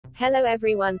Hello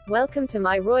everyone, welcome to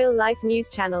my Royal Life News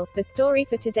channel. The story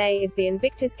for today is the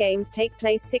Invictus Games take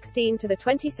place 16 to the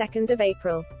 22nd of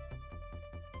April.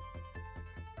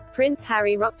 Prince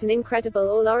Harry rocked an incredible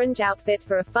all-orange outfit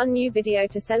for a fun new video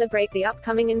to celebrate the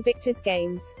upcoming Invictus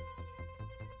Games.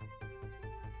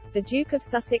 The Duke of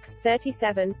Sussex,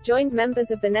 37, joined members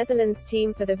of the Netherlands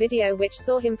team for the video, which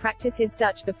saw him practice his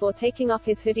Dutch before taking off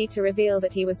his hoodie to reveal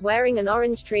that he was wearing an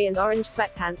orange tree and orange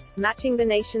sweatpants, matching the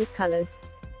nation's colours.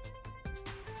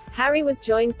 Harry was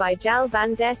joined by Jal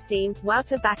van der Steen,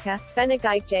 Wouter Bakker, Fenna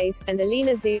Gijtjes, and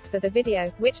Alina Zoet for the video,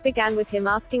 which began with him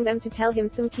asking them to tell him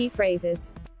some key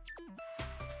phrases.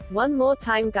 One more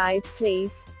time guys,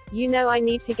 please. You know I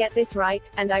need to get this right,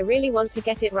 and I really want to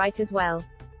get it right as well.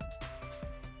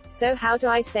 So how do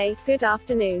I say, good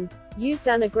afternoon? You've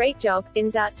done a great job,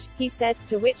 in Dutch, he said,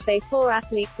 to which they four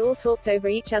athletes all talked over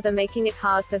each other, making it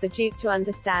hard for the Duke to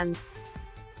understand.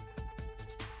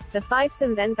 The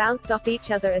fivesome then bounced off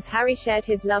each other as Harry shared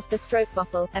his love for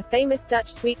stroopwafel, a famous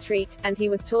Dutch sweet treat, and he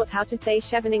was taught how to say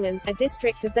Scheveningen, a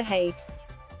district of The Hague.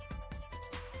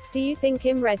 Do you think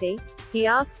I'm ready? He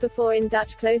asked before in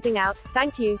Dutch closing out,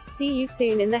 thank you, see you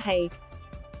soon in The Hague.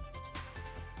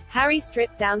 Harry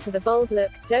stripped down to the bold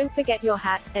look, don't forget your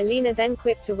hat, Alina then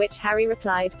quipped, to which Harry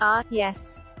replied, ah,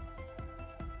 yes.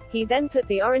 He then put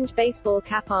the orange baseball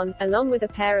cap on, along with a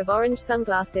pair of orange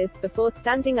sunglasses, before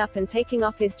standing up and taking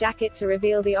off his jacket to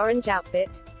reveal the orange outfit.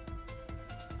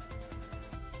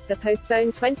 The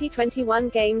postponed 2021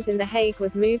 Games in The Hague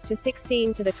was moved to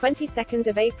 16 to the 22nd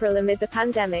of April amid the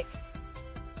pandemic.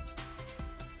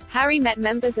 Harry met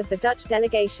members of the Dutch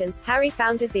delegation. Harry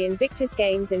founded the Invictus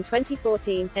Games in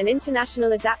 2014, an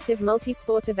international adaptive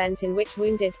multi-sport event in which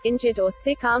wounded, injured or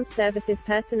sick armed services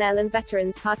personnel and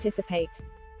veterans participate.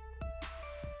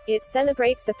 It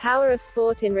celebrates the power of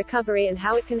sport in recovery and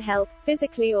how it can help,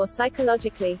 physically or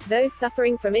psychologically, those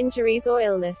suffering from injuries or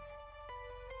illness.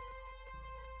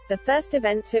 The first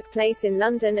event took place in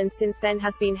London and since then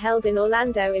has been held in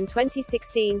Orlando in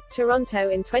 2016, Toronto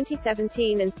in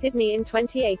 2017 and Sydney in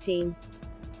 2018.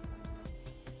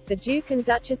 The Duke and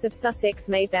Duchess of Sussex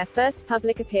made their first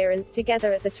public appearance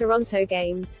together at the Toronto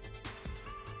Games.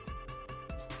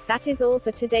 That is all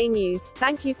for today news.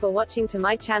 Thank you for watching to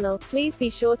my channel. Please be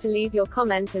sure to leave your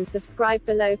comment and subscribe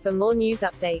below for more news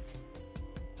update.